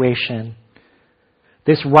powerless situation,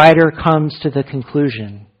 this writer comes to the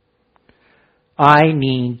conclusion, I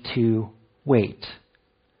need to wait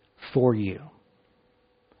for you,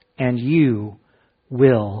 and you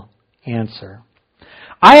will answer.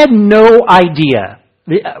 I had no idea.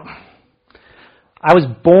 I was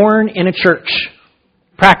born in a church,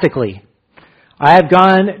 practically. I have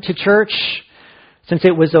gone to church since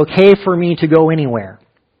it was okay for me to go anywhere.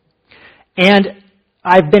 And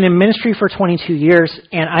I've been in ministry for 22 years,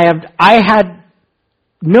 and I had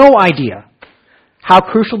no idea how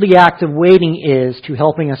crucial the act of waiting is to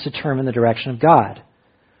helping us determine the direction of God.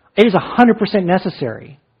 It is 100%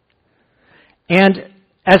 necessary. And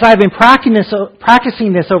as I've been practicing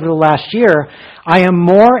this over the last year, I am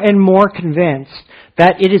more and more convinced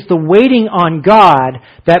that it is the waiting on God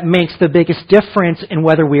that makes the biggest difference in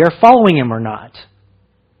whether we are following Him or not,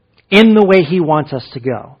 in the way He wants us to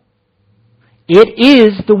go. It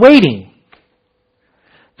is the waiting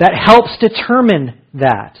that helps determine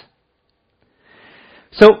that.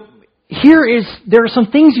 So there are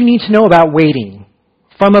some things you need to know about waiting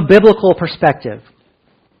from a biblical perspective.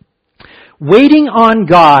 Waiting on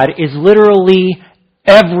God is literally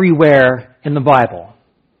everywhere in the Bible.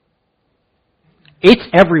 It's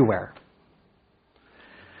everywhere.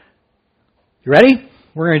 You ready?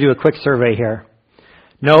 We're going to do a quick survey here.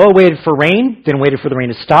 Noah waited for rain, then waited for the rain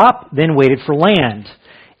to stop, then waited for land.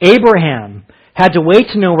 Abraham had to wait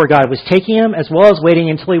to know where God was taking him, as well as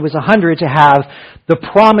waiting until he was 100 to have the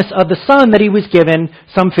promise of the son that he was given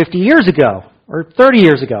some 50 years ago, or 30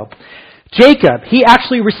 years ago. Jacob, he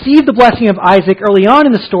actually received the blessing of Isaac early on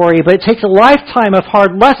in the story, but it takes a lifetime of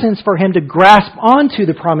hard lessons for him to grasp onto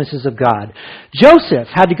the promises of God. Joseph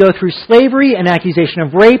had to go through slavery, an accusation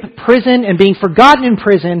of rape, prison, and being forgotten in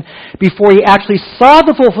prison before he actually saw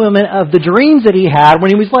the fulfillment of the dreams that he had when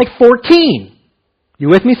he was like 14. You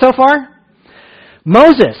with me so far?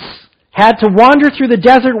 Moses had to wander through the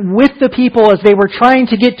desert with the people as they were trying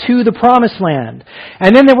to get to the promised land.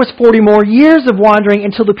 And then there was 40 more years of wandering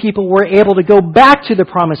until the people were able to go back to the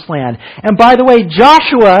promised land. And by the way,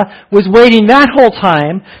 Joshua was waiting that whole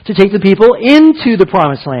time to take the people into the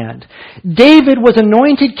promised land. David was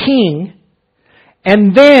anointed king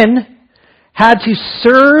and then had to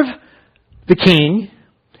serve the king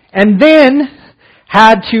and then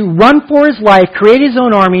had to run for his life, create his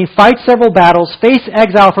own army, fight several battles, face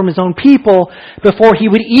exile from his own people before he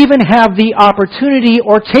would even have the opportunity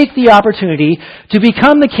or take the opportunity to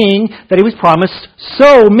become the king that he was promised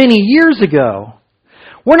so many years ago.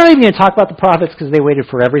 We're not even going to talk about the prophets because they waited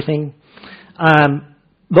for everything.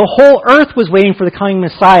 The whole earth was waiting for the coming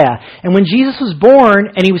Messiah. And when Jesus was born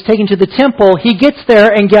and he was taken to the temple, he gets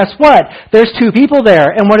there and guess what? There's two people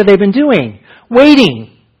there. And what have they been doing? Waiting.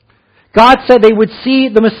 God said they would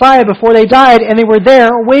see the Messiah before they died, and they were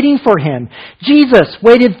there waiting for him. Jesus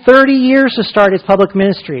waited 30 years to start his public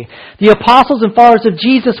ministry. The apostles and followers of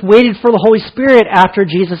Jesus waited for the Holy Spirit after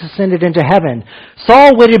Jesus ascended into heaven.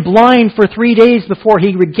 Saul waited blind for 3 days before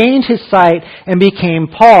he regained his sight and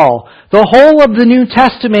became Paul. The whole of the New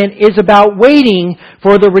Testament is about waiting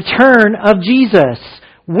for the return of Jesus.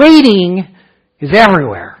 Waiting is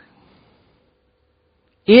everywhere.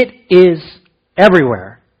 It is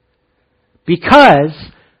everywhere. Because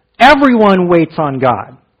everyone waits on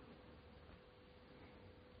God.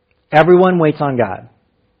 Everyone waits on God.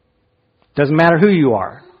 Doesn't matter who you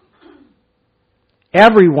are.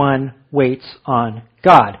 Everyone waits on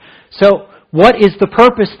God. So, what is the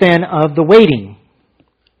purpose then of the waiting?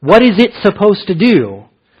 What is it supposed to do?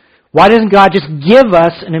 Why doesn't God just give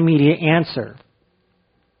us an immediate answer?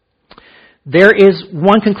 There is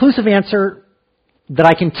one conclusive answer that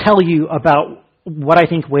I can tell you about what I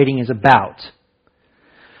think waiting is about.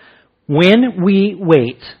 When we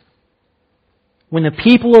wait, when the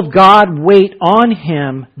people of God wait on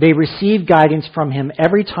Him, they receive guidance from Him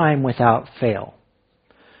every time without fail.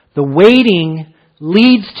 The waiting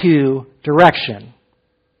leads to direction.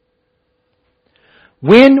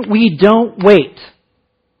 When we don't wait,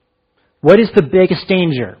 what is the biggest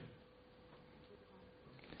danger?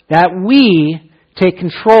 That we take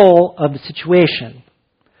control of the situation.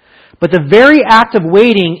 But the very act of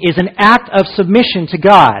waiting is an act of submission to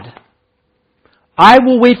God. I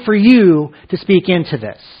will wait for you to speak into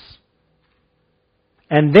this.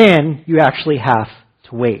 And then you actually have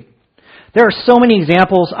to wait. There are so many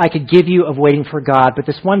examples I could give you of waiting for God, but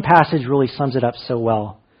this one passage really sums it up so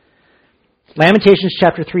well. Lamentations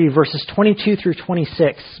chapter 3, verses 22 through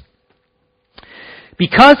 26.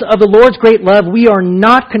 Because of the Lord's great love, we are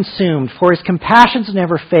not consumed, for His compassions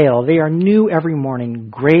never fail. They are new every morning.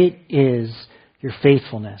 Great is your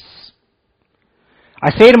faithfulness.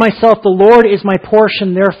 I say to myself, the Lord is my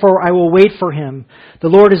portion, therefore I will wait for Him. The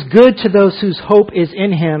Lord is good to those whose hope is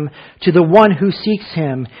in Him, to the one who seeks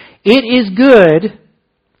Him. It is good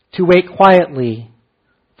to wait quietly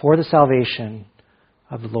for the salvation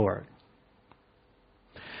of the Lord.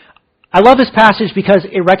 I love this passage because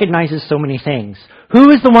it recognizes so many things.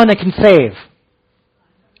 Who is the one that can save?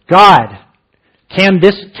 God. Can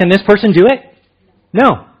this person do it?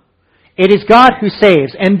 No. It is God who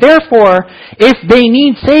saves. And therefore, if they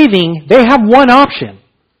need saving, they have one option.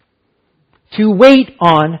 To wait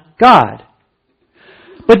on God.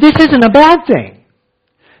 But this isn't a bad thing.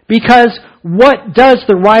 Because what does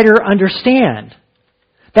the writer understand?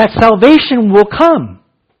 That salvation will come.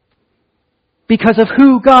 Because of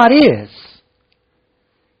who God is.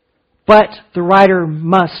 But the writer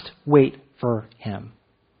must wait for Him.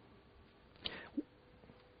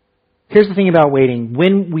 Here's the thing about waiting.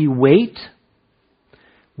 When we wait,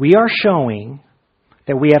 we are showing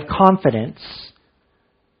that we have confidence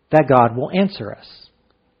that God will answer us.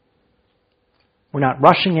 We're not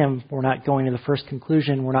rushing Him. We're not going to the first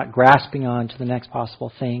conclusion. We're not grasping on to the next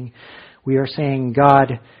possible thing. We are saying,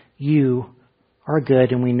 God, you are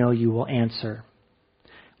good and we know you will answer.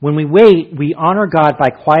 When we wait, we honor God by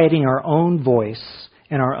quieting our own voice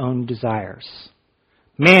and our own desires.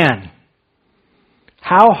 Man,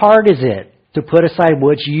 how hard is it to put aside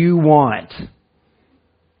what you want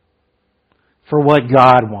for what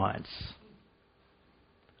God wants?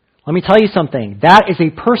 Let me tell you something. That is a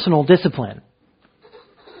personal discipline.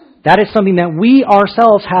 That is something that we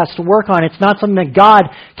ourselves has to work on. It's not something that God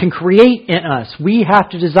can create in us. We have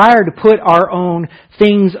to desire to put our own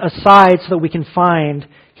things aside so that we can find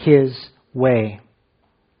His way.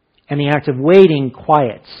 And the act of waiting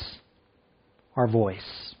quiets our voice.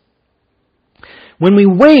 When we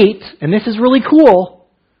wait, and this is really cool,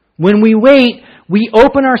 when we wait, we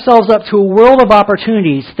open ourselves up to a world of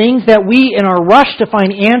opportunities, things that we, in our rush to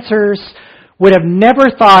find answers, would have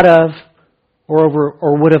never thought of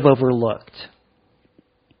or would have overlooked.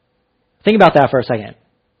 Think about that for a second.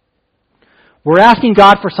 We're asking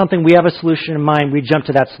God for something, we have a solution in mind, we jump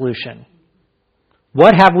to that solution.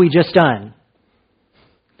 What have we just done?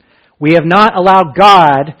 We have not allowed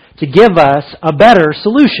God to give us a better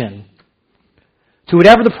solution to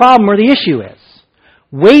whatever the problem or the issue is.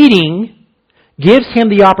 Waiting gives Him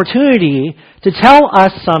the opportunity to tell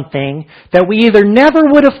us something that we either never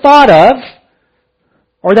would have thought of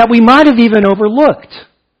or that we might have even overlooked.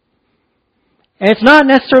 And it's not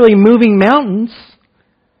necessarily moving mountains.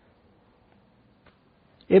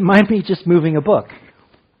 It might be just moving a book.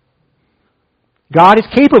 God is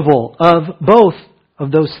capable of both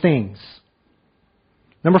of those things.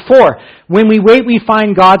 Number 4, when we wait, we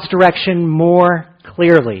find God's direction more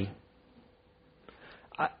clearly.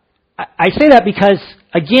 I say that because,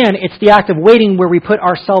 again, it's the act of waiting where we put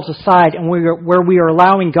ourselves aside and where we are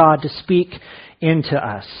allowing God to speak into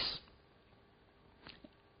us.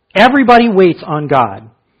 Everybody waits on God.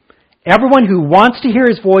 Everyone who wants to hear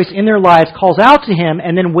His voice in their lives calls out to Him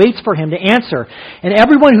and then waits for Him to answer. And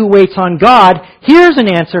everyone who waits on God hears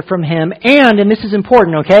an answer from Him and this is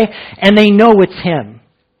important, okay? And they know it's Him.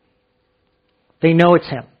 They know it's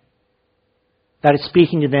Him that is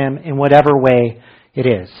speaking to them in whatever way it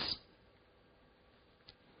is.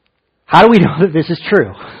 How do we know that this is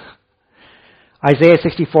true? Isaiah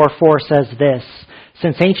 64:4 says this,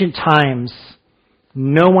 "Since ancient times,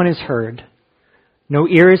 no one has heard, no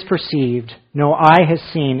ear has perceived, no eye has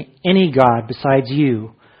seen any God besides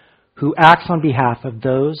you who acts on behalf of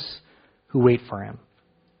those who wait for Him."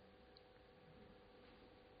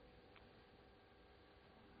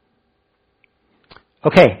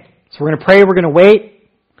 Okay, so we're going to pray, we're going to wait.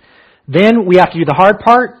 Then we have to do the hard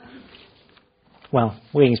part. Well,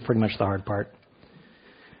 waiting is pretty much the hard part.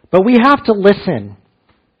 But we have to listen.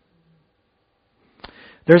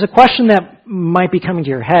 There's a question that might be coming to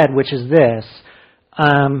your head, which is this.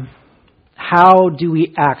 How do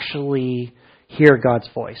we actually hear God's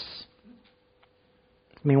voice?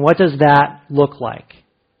 I mean, what does that look like?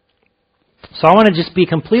 So I want to just be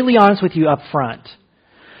completely honest with you up front.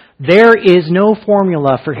 There is no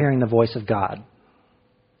formula for hearing the voice of God.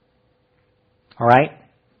 All right?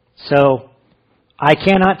 So I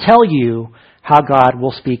cannot tell you how God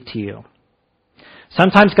will speak to you.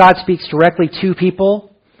 Sometimes God speaks directly to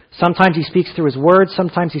people. Sometimes He speaks through His Word.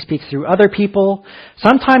 Sometimes He speaks through other people.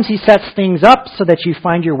 Sometimes He sets things up so that you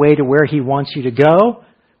find your way to where He wants you to go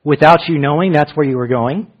without you knowing that's where you were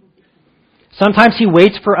going. Sometimes He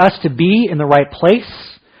waits for us to be in the right place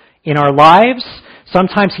in our lives.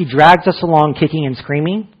 Sometimes He drags us along kicking and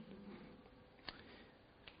screaming.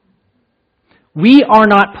 We are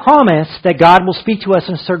not promised that God will speak to us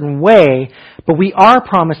in a certain way, but we are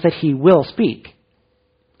promised that He will speak.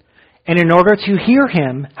 And in order to hear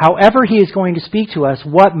Him, however He is going to speak to us,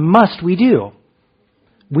 what must we do?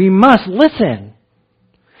 We must listen.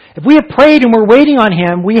 If we have prayed and we're waiting on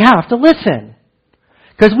Him, we have to listen.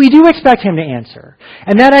 Because we do expect Him to answer.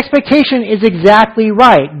 And that expectation is exactly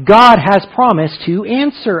right. God has promised to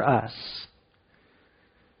answer us.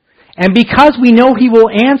 And because we know He will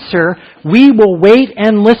answer, we will wait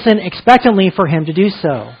and listen expectantly for Him to do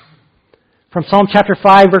so. From Psalm chapter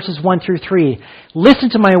 5, verses 1 through 3. Listen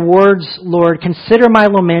to my words, Lord. Consider my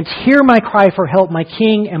lament. Hear my cry for help, my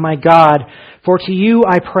King and my God. For to you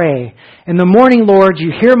I pray. In the morning, Lord,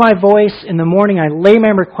 you hear my voice. In the morning I lay my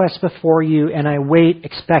requests before you, and I wait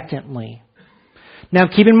expectantly. Now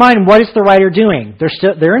keep in mind, what is the writer doing?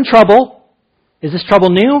 They're in trouble. Is this trouble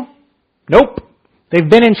new? Nope. They've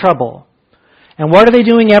been in trouble. And what are they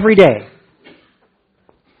doing every day?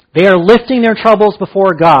 They are lifting their troubles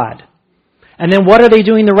before God. And then what are they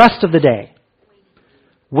doing the rest of the day?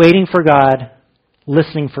 Waiting for God,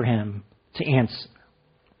 listening for Him to answer.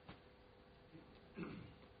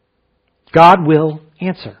 God will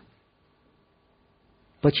answer.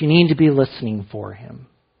 But you need to be listening for Him.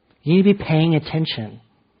 You need to be paying attention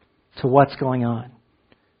to what's going on.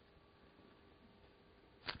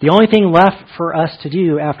 The only thing left for us to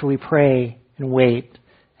do after we pray and wait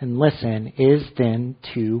and listen is then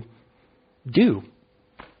to do.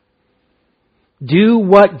 Do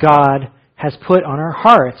what God has put on our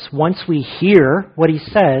hearts. Once we hear what He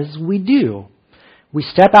says, we do. We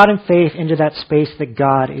step out in faith into that space that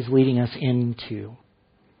God is leading us into.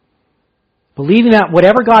 Believing that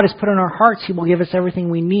whatever God has put on our hearts, He will give us everything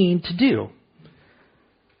we need to do.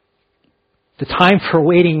 The time for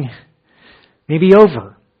waiting may be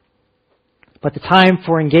over, but the time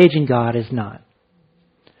for engaging God is not.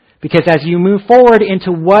 Because as you move forward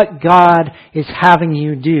into what God is having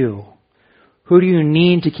you do, who do you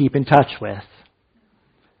need to keep in touch with?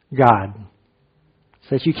 God.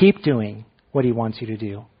 So that you keep doing what He wants you to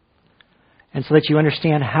do. And so that you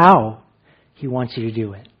understand how He wants you to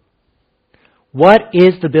do it. What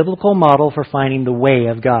is the biblical model for finding the way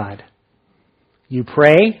of God? You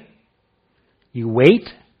pray, you wait,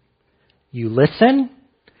 you listen,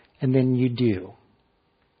 and then you do.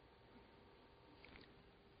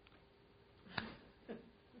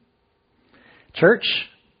 Church,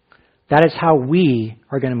 that is how we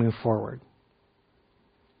are going to move forward.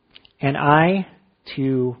 And I,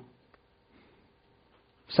 to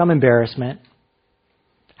some embarrassment,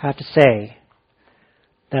 have to say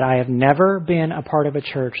that I have never been a part of a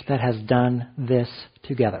church that has done this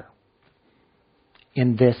together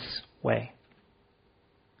in this way.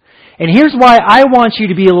 And here's why I want you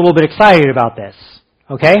to be a little bit excited about this.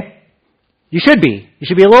 Okay? You should be. You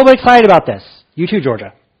should be a little bit excited about this. You too,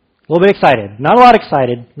 Georgia. A little bit excited. Not a lot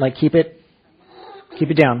excited. Like, keep it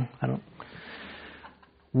down.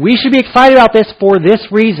 We should be excited about this for this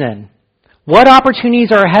reason. What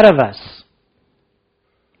opportunities are ahead of us?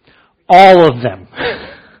 All of them.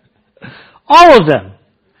 All of them.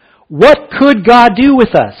 What could God do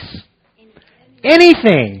with us?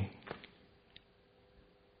 Anything.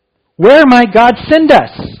 Where might God send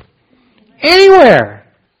us? Anywhere.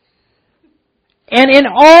 And in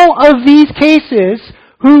all of these cases,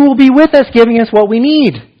 who will be with us giving us what we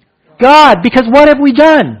need? God. Because what have we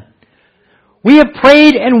done? We have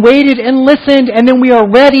prayed and waited and listened, and then we are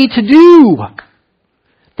ready to do.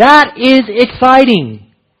 That is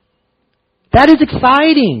exciting. That is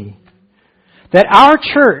exciting. That our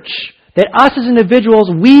church, that us as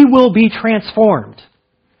individuals, we will be transformed.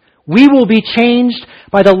 We will be changed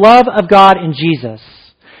by the love of God in Jesus.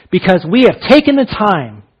 because we have taken the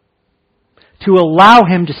time to allow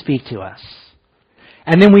Him to speak to us.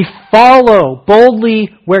 And then we follow boldly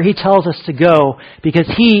where He tells us to go because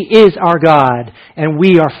He is our God and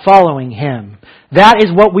we are following Him. That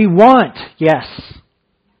is what we want, yes.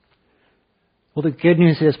 Well, the good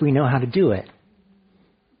news is we know how to do it.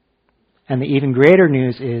 And the even greater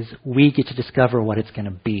news is we get to discover what it's going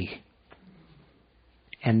to be.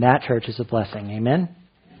 And that, church, is a blessing. Amen?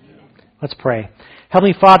 Let's pray.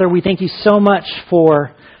 Heavenly Father, we thank You so much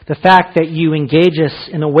for the fact that You engage us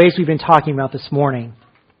in the ways we've been talking about this morning.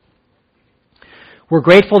 We're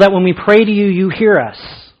grateful that when we pray to You, You hear us.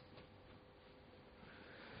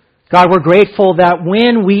 God, we're grateful that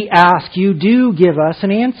when we ask, You do give us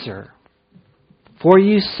an answer. For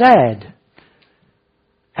You said,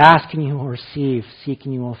 ask and you will receive, seek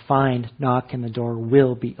and you will find, knock and the door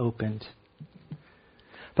will be opened.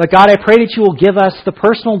 But God, I pray that You will give us the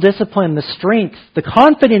personal discipline, the strength, the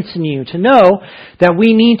confidence in You to know that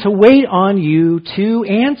we need to wait on You to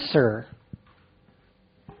answer,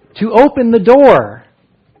 to open the door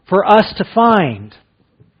for us to find.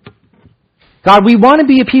 God, we want to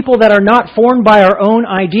be a people that are not formed by our own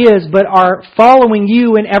ideas, but are following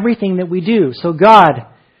You in everything that we do. So God,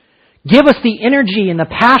 give us the energy and the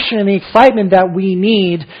passion and the excitement that we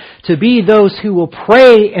need to be those who will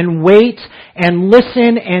pray and wait and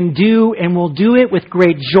listen and do, and will do it with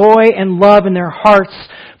great joy and love in their hearts.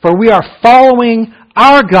 For we are following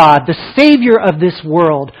our God, the Savior of this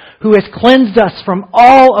world, who has cleansed us from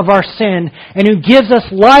all of our sin and who gives us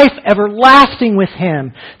life everlasting with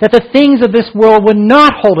Him, that the things of this world would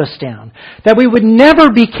not hold us down, that we would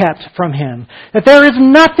never be kept from Him, that there is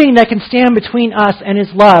nothing that can stand between us and His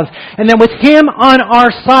love, and that with Him on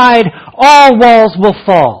our side, all walls will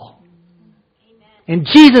fall. In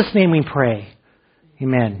Jesus' name we pray.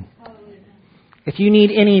 Amen. If you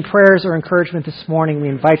need any prayers or encouragement this morning, we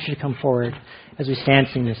invite you to come forward as we stand and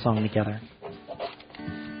sing this song together.